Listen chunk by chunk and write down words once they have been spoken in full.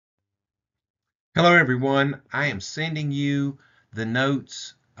Hello, everyone. I am sending you the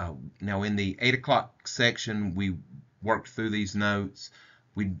notes. Now, in the 8 o'clock section, we worked through these notes.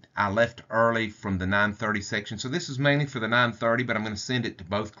 I left early from the 9:30 section, so this is mainly for the 9:30, but I'm going to send it to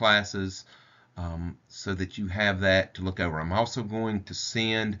both classes so that you have that to look over. I'm also going to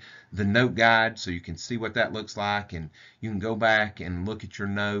send the note guide so you can see what that looks like, and you can go back and look at your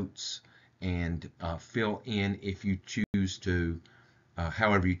notes and fill in if you choose to,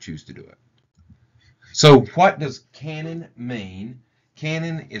 however you choose to do it. So, what does canon mean?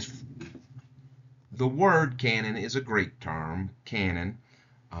 Canon is the word canon is a Greek term, canon,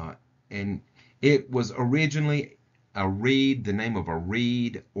 uh, and it was originally a reed, the name of a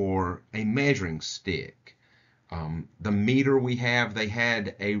reed or a measuring stick. The meter we have, they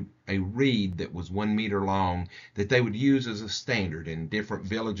had a reed that was 1 meter long that they would use as a standard, and different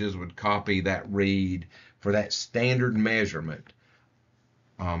villages would copy that reed for that standard measurement.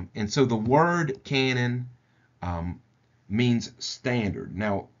 And so the word canon um, means standard.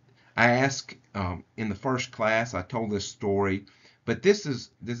 Now, I asked in the first class, I told this story, but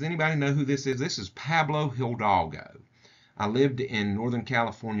does anybody know who this is? This is Pablo Hidalgo. I lived in Northern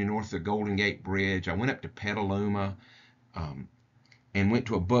California, north of the Golden Gate Bridge. I went up to Petaluma um, and went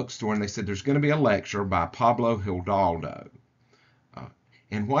to a bookstore, and they said there's going to be a lecture by Pablo Hidalgo. Uh,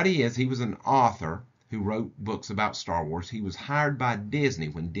 and what he was an author who wrote books about Star Wars. He was hired by Disney.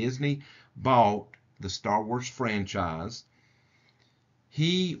 When Disney bought the Star Wars franchise,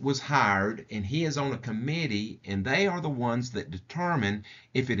 he was hired, and he is on a committee, and they are the ones that determine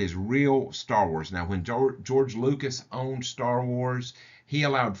if it is real Star Wars. Now, when George Lucas owned Star Wars, he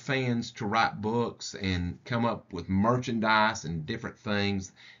allowed fans to write books and come up with merchandise and different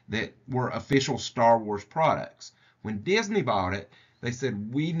things that were official Star Wars products. When Disney bought it, they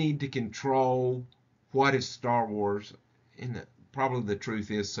said, we need to control what is Star Wars. And probably the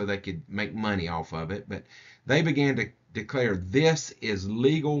truth is so they could make money off of it, but they began to declare this is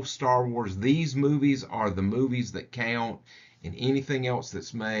legal Star Wars. These movies are the movies that count, and anything else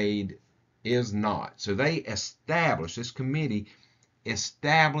that's made is not. So they established, this committee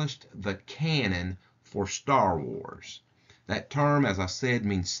established the canon for Star Wars. That term, as I said,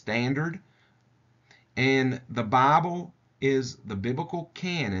 means standard, and the biblical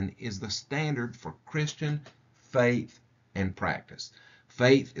canon is the standard for Christian faith and practice.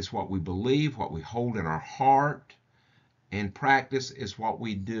 Faith is what we believe, what we hold in our heart, and practice is what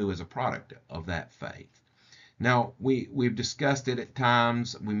we do as a product of that faith. Now, we've discussed it at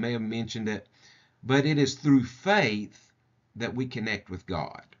times, we may have mentioned it, but it is through faith that we connect with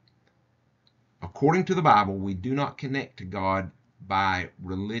God. According to the Bible, we do not connect to God by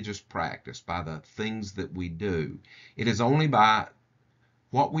religious practice, by the things that we do. It is only by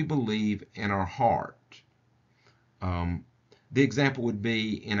what we believe in our heart. Um, the example would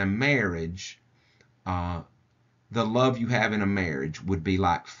be in a marriage, the love you have in a marriage would be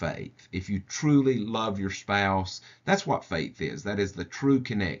like faith. If you truly love your spouse, that's what faith is. That is the true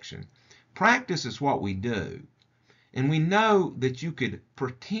connection. Practice is what we do. And we know that you could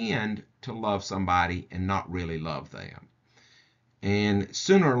pretend to love somebody and not really love them. And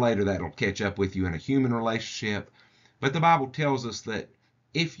sooner or later that'll catch up with you in a human relationship. But the Bible tells us that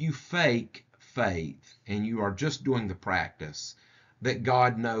if you fake faith and you are just doing the practice, that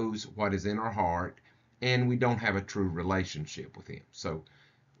God knows what is in our heart, and we don't have a true relationship with him. So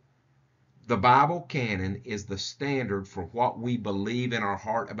the Bible canon is the standard for what we believe in our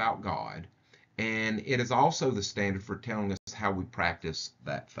heart about God, and it is also the standard for telling us how we practice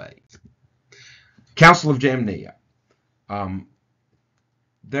that faith. Council of Jamnia. Um,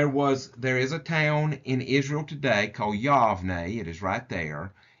 there is a town in Israel today called Yavne. It is right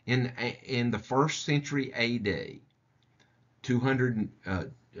there in the first century A.D. 200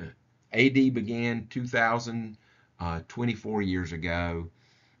 A.D. began 2024 years ago.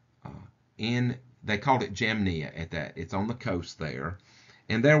 Uh, they called it Jamnia at that. It's on the coast there.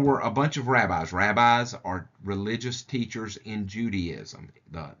 And there were a bunch of rabbis. Rabbis are religious teachers in Judaism,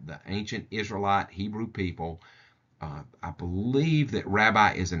 the ancient Israelite Hebrew people. I believe that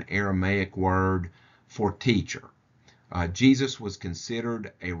rabbi is an Aramaic word for teacher. Jesus was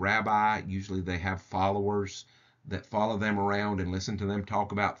considered a rabbi. Usually they have followers that follow them around and listen to them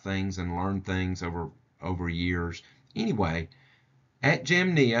talk about things and learn things over years. Anyway, at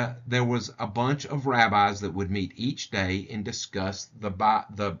Jamnia, there was a bunch of rabbis that would meet each day and discuss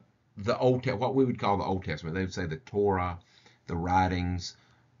the Old what we would call the Old Testament. They would say the Torah, the writings,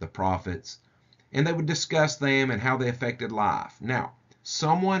 the prophets, and they would discuss them and how they affected life. Now,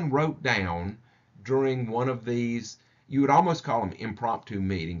 someone wrote down during one of these, you would almost call them impromptu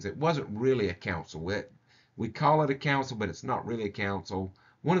meetings. It wasn't really a council. We call it a council, but it's not really a council.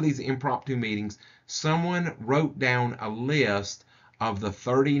 one of these impromptu meetings, someone wrote down a list of the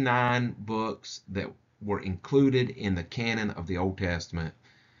 39 books that were included in the canon of the Old Testament.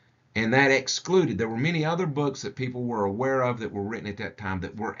 And that excluded, there were many other books that people were aware of that were written at that time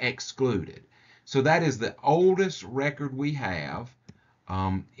that were excluded. So that is the oldest record we have.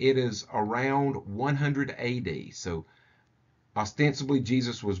 It is around 100 AD. So ostensibly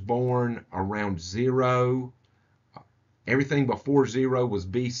Jesus was born around 0. Everything before 0 was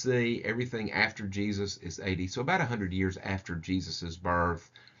BC. Everything after Jesus is AD. So about 100 years after Jesus'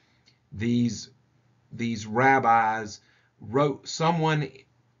 birth, these rabbis wrote,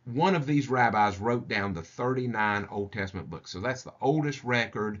 one of these rabbis wrote down the 39 Old Testament books. So that's the oldest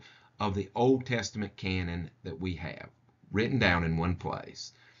record of the Old Testament canon that we have, written down in one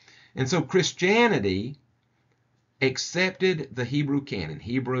place. And so Christianity accepted the Hebrew canon.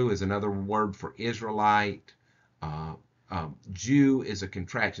 Hebrew is another word for Israelite. Jew is a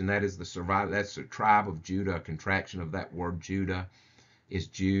contraction. That is the survivor. That's the tribe of Judah. A contraction of that word Judah is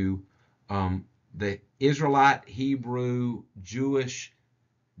Jew. The Israelite, Hebrew, Jewish,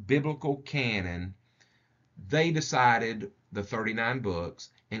 biblical canon, they decided the 39 books,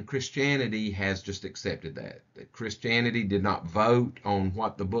 and Christianity has just accepted that. That Christianity did not vote on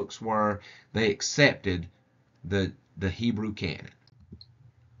what the books were. They accepted the Hebrew canon.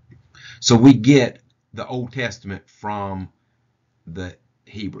 So we get the Old Testament from the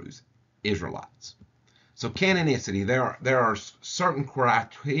Hebrews, Israelites. So canonicity, there are certain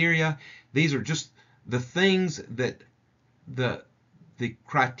criteria. These are just the things that the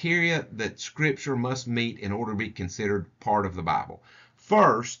criteria that Scripture must meet in order to be considered part of the Bible.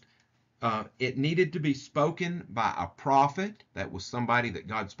 First, it needed to be spoken by a prophet. That was somebody that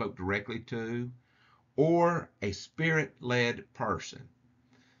God spoke directly to, or a spirit-led person.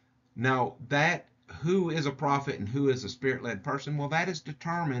 Now, who is a prophet and who is a spirit-led person? Well, that is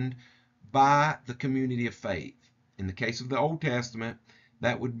determined by the community of faith. In the case of the Old Testament,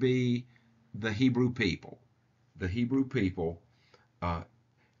 that would be the Hebrew people. The Hebrew people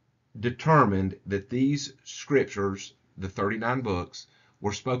determined that these scriptures, the 39 books,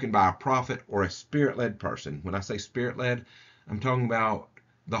 were spoken by a prophet or a spirit-led person. When I say spirit-led, I'm talking about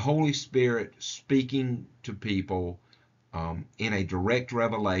the Holy Spirit speaking to people in a direct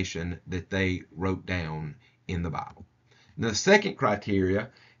revelation that they wrote down in the Bible. Now, the second criteria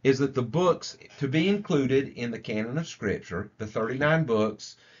is that the books to be included in the canon of Scripture, the 39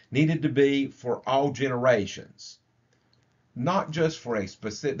 books, needed to be for all generations. Not just for a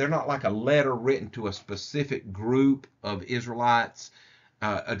specific, they're not like a letter written to a specific group of Israelites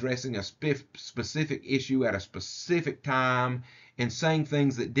addressing a specific issue at a specific time and saying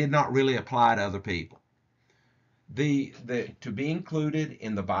things that did not really apply to other people. To be included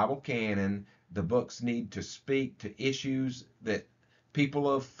in the Bible canon, the books need to speak to issues that people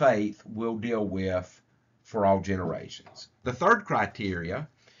of faith will deal with for all generations. The third criteria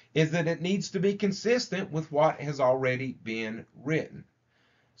is that it needs to be consistent with what has already been written.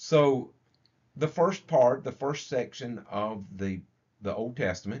 So the first part, the first section of the Old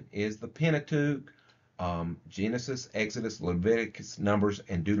Testament is the Pentateuch, Genesis, Exodus, Leviticus, Numbers,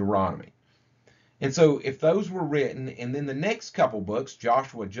 and Deuteronomy. And so if those were written, and then the next couple books,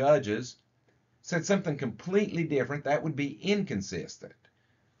 Joshua, Judges, said something completely different, that would be inconsistent.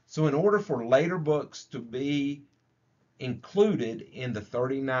 So in order for later books to be included in the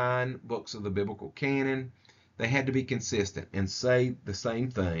 39 books of the biblical canon, they had to be consistent and say the same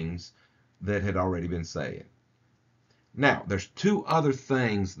things that had already been said. Now, there's two other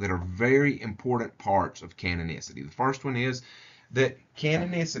things that are very important parts of canonicity. The first one is that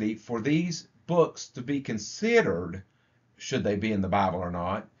canonicity, for these books to be considered, should they be in the Bible or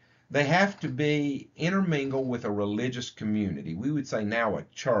not, they have to be intermingled with a religious community. We would say now a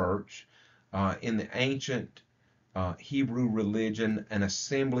church. In the ancient Hebrew religion, an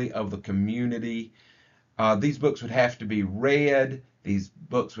assembly of the community. These books would have to be read. These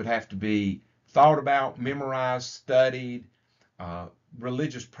books would have to be thought about, memorized, studied.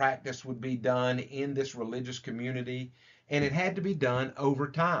 Religious practice would be done in this religious community, and it had to be done over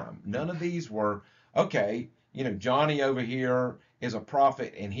time. None of these were, okay, Johnny over here is a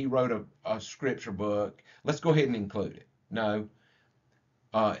prophet and he wrote a scripture book. Let's go ahead and include it. No.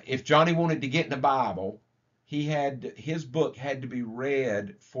 If Johnny wanted to get in the Bible, his book had to be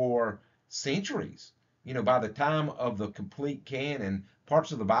read for centuries. By the time of the complete canon,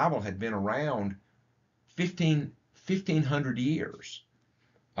 parts of the Bible had been around 1,500 years.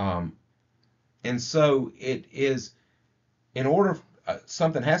 And so it is, in order,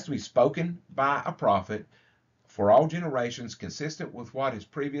 something has to be spoken by a prophet for all generations, consistent with what has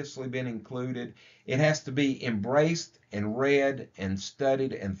previously been included. It has to be embraced and read and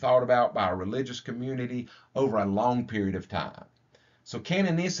studied and thought about by a religious community over a long period of time. So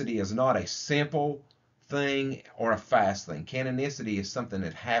canonicity is not a simple thing or a fast thing. Canonicity is something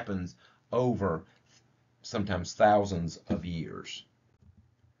that happens over sometimes thousands of years.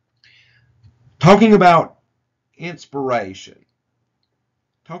 Talking about inspiration,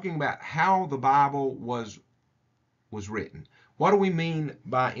 talking about how the Bible was written. What do we mean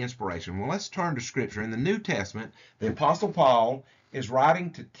by inspiration? Well, let's turn to Scripture. In the New Testament, the Apostle Paul is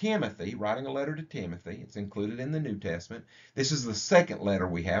writing to Timothy, writing a letter to Timothy. It's included in the New Testament. This is the second letter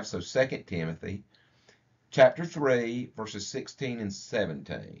we have, so 2 Timothy, chapter 3, verses 16 and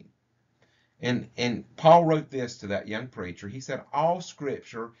 17. And Paul wrote this to that young preacher. He said, all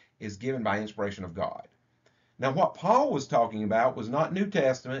Scripture is given by inspiration of God. Now, what Paul was talking about was not New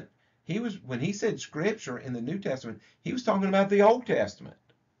Testament. When he said Scripture in the New Testament, he was talking about the Old Testament.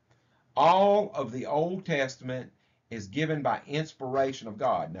 All of the Old Testament is given by inspiration of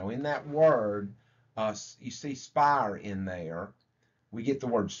God. Now, in that word, you see spire in there. We get the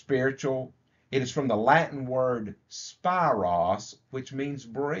word spiritual. It is from the Latin word spiros, which means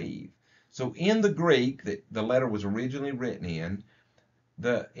breathe. So in the Greek that the letter was originally written in,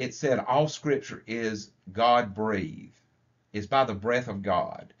 it said all Scripture is God-breathed, is by the breath of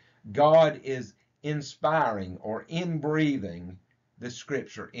God. God is inspiring or inbreathing the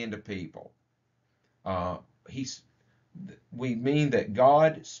Scripture into people. We mean that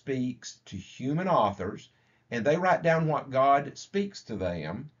God speaks to human authors, and they write down what God speaks to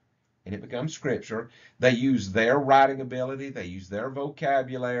them, and it becomes Scripture. They use their writing ability, they use their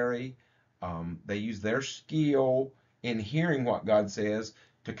vocabulary, they use their skill in hearing what God says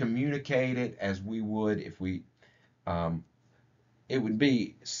to communicate it as we would if we it would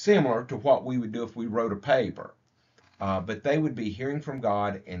be similar to what we would do if we wrote a paper. But they would be hearing from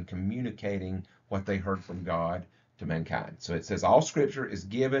God and communicating what they heard from God to mankind. So it says all Scripture is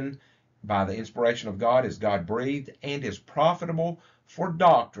given by the inspiration of God, is God-breathed, and is profitable for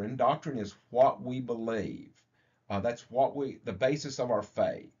doctrine. Doctrine is what we believe. That's the basis of our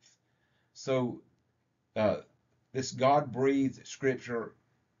faith. So this God-breathed Scripture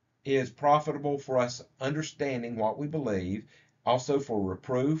is profitable for us understanding what we believe, also for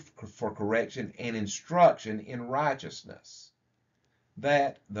reproof, for correction, and instruction in righteousness,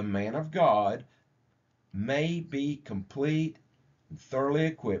 that the man of God may be complete and thoroughly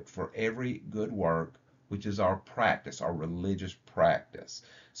equipped for every good work, which is our practice, our religious practice.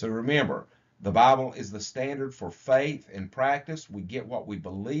 So remember, the Bible is the standard for faith and practice. We get what we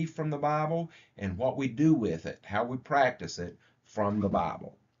believe from the Bible and what we do with it, how we practice it from the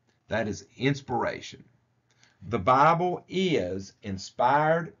Bible. That is inspiration. The Bible is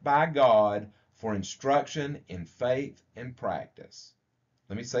inspired by God for instruction in faith and practice.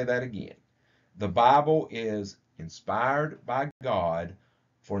 Let me say that again. The Bible is inspired by God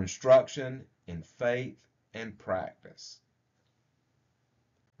for instruction in faith and practice.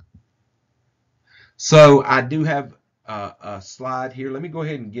 So I do have a slide here. Let me go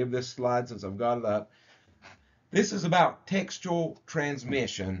ahead and give this slide since I've got it up. This is about textual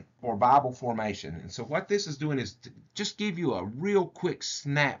transmission or Bible formation. And so what this is doing is to just give you a real quick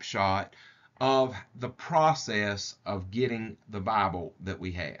snapshot of the process of getting the Bible that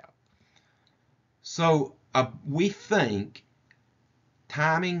we have. So we think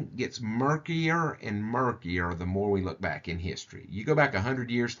timing gets murkier and murkier the more we look back in history. You go back 100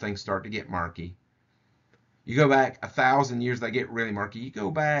 years, things start to get murky. You go back 1,000 years, they get really murky. You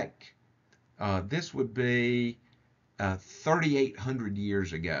go back, this would be 3,800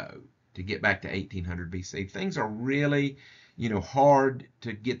 years ago to get back to 1800 BC. Things are really, hard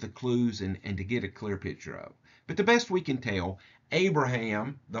to get the clues and to get a clear picture of. But the best we can tell,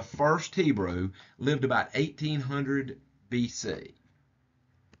 Abraham, the first Hebrew, lived about 1800 BC.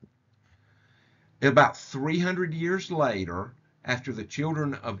 About 300 years later, after the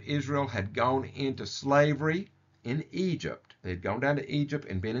children of Israel had gone into slavery in Egypt, they had gone down to Egypt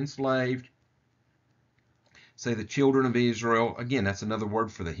and been enslaved. Say the children of Israel, again, that's another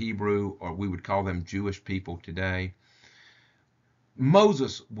word for the Hebrew, or we would call them Jewish people today.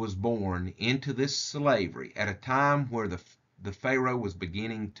 Moses was born into this slavery at a time where the Pharaoh was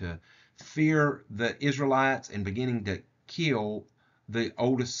beginning to fear the Israelites and beginning to kill the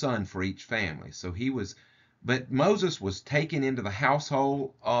oldest son for each family. But Moses was taken into the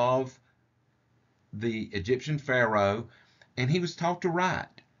household of the Egyptian Pharaoh, and he was taught to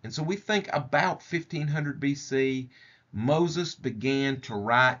write. And so we think about 1500 BC, Moses began to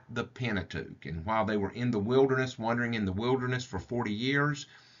write the Pentateuch. And while they were in the wilderness, wandering in the wilderness for 40 years,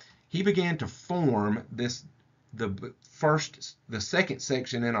 he began to form this the second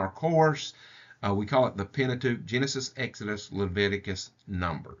section in our course. We call it the Pentateuch: Genesis, Exodus, Leviticus,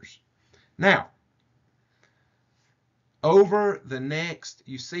 Numbers. Now, over the next,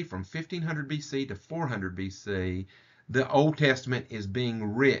 you see, from 1500 BC to 400 BC, the Old Testament is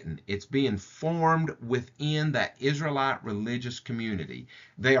being written. It's being formed within that Israelite religious community.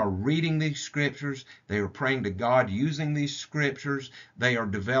 They are reading these scriptures. They are praying to God using these scriptures. They are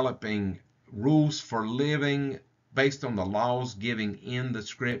developing rules for living based on the laws given in the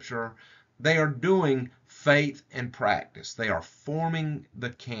scripture. They are doing faith and practice. They are forming the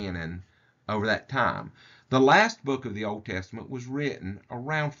canon over that time. The last book of the Old Testament was written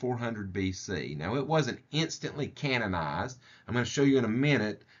around 400 BC. Now, it wasn't instantly canonized. I'm going to show you in a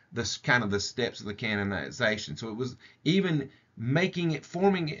minute the steps of the canonization. So it was even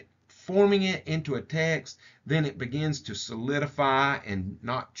forming it into a text. Then it begins to solidify and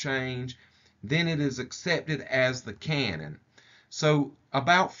not change. Then it is accepted as the canon. So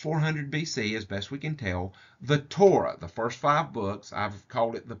about 400 BC, as best we can tell, the Torah, the first 5 books, I've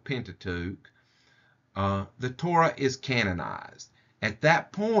called it the Pentateuch, the Torah is canonized. At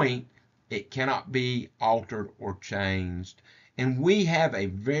that point, it cannot be altered or changed. And we have a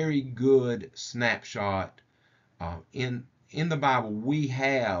very good snapshot in the Bible. We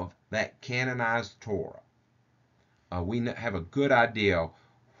have that canonized Torah. We have a good idea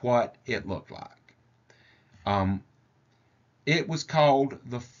what it looked like. It was called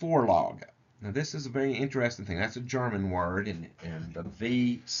the Vorlage. Now, this is a very interesting thing. That's a German word, and the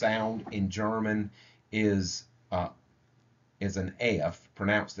V sound in German is an F,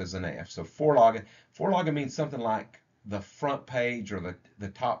 pronounced as an F. So Vorlage means something like the front page or the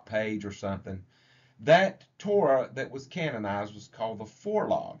top page or something. That Torah that was canonized was called the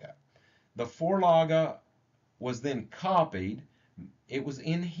Vorlage. The Vorlage was then copied. It was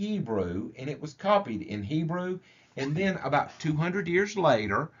in Hebrew, and it was copied in Hebrew, and then about 200 years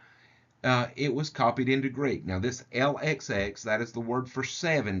later, it was copied into Greek. Now, this LXX, that is the word for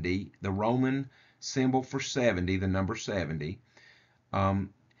 70, the Roman symbol for 70, the number 70. And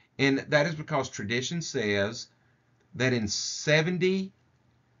that is because tradition says that in 200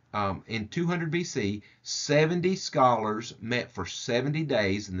 BC, 70 scholars met for 70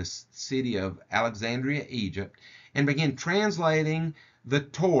 days in the city of Alexandria, Egypt, and began translating the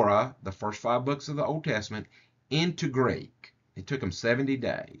Torah, the first 5 books of the Old Testament, into Greek. It took them 70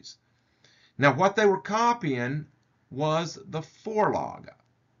 days. Now, what they were copying was the Vorlage.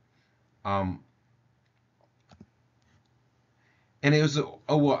 And it was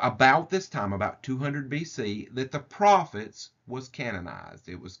about this time, about 200 BC, that the prophets was canonized.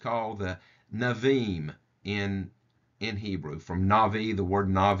 It was called the Nevi'im in Hebrew. From Navi, the word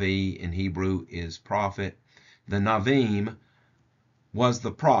Navi in Hebrew is prophet. The Nevi'im was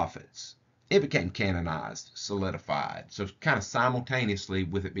the prophets. It became canonized, solidified. So kind of simultaneously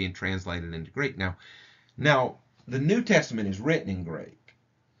with it being translated into Greek. Now, the New Testament is written in Greek.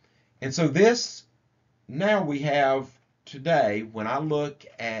 And so now we have today, when I look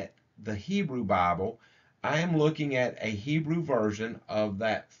at the Hebrew Bible, I am looking at a Hebrew version of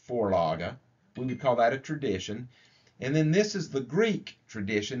that Vorlage. We would call that a tradition. And then this is the Greek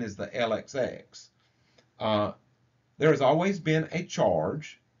tradition, is the LXX. There has always been a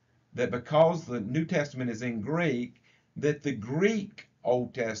charge that because the New Testament is in Greek, that the Greek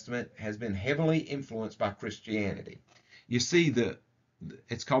Old Testament has been heavily influenced by Christianity. You see,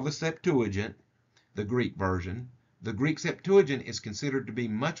 it's called the Septuagint, the Greek version. The Greek Septuagint is considered to be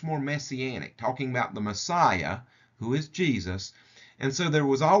much more messianic, talking about the Messiah, who is Jesus. And so there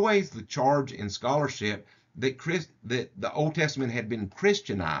was always the charge in scholarship that the Old Testament had been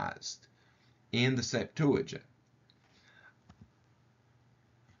Christianized in the Septuagint.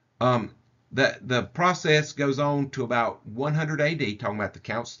 The process goes on to about 100 AD, talking about the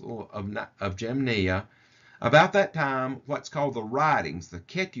Council of Jamnia. About that time, what's called the writings, the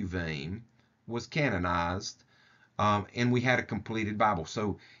Ketuvim, was canonized, and we had a completed Bible.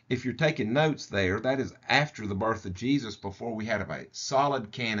 So if you're taking notes there, that is after the birth of Jesus, before we had a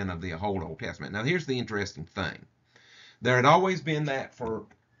solid canon of the whole Old Testament. Now, here's the interesting thing. There had always been that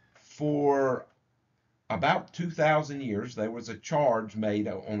for about 2,000 years, there was a charge made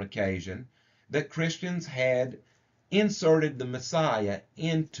on occasion that Christians had inserted the Messiah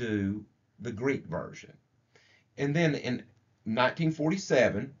into the Greek version. And then in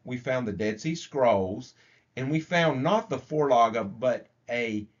 1947, we found the Dead Sea Scrolls, and we found not the Vorlage, but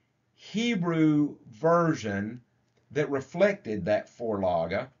a Hebrew version that reflected that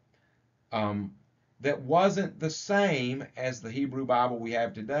Vorlage, that wasn't the same as the Hebrew Bible we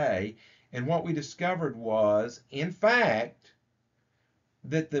have today. And what we discovered was, in fact,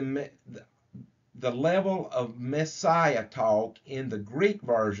 that the level of Messiah talk in the Greek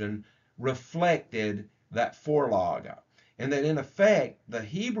version reflected that forlaga. And that in effect, the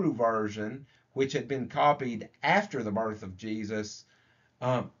Hebrew version, which had been copied after the birth of Jesus,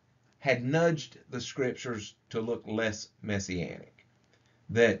 had nudged the scriptures to look less messianic.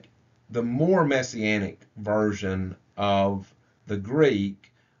 That the more messianic version of the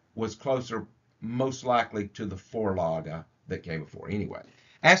Greek was closer, most likely, to the forlaga that came before. Anyway,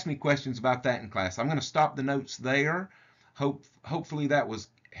 ask me questions about that in class. I'm going to stop the notes there. Hopefully that was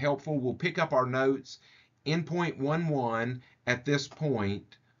helpful. We'll pick up our notes in point 1.1 at this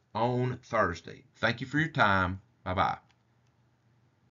point on Thursday. Thank you for your time. Bye-bye.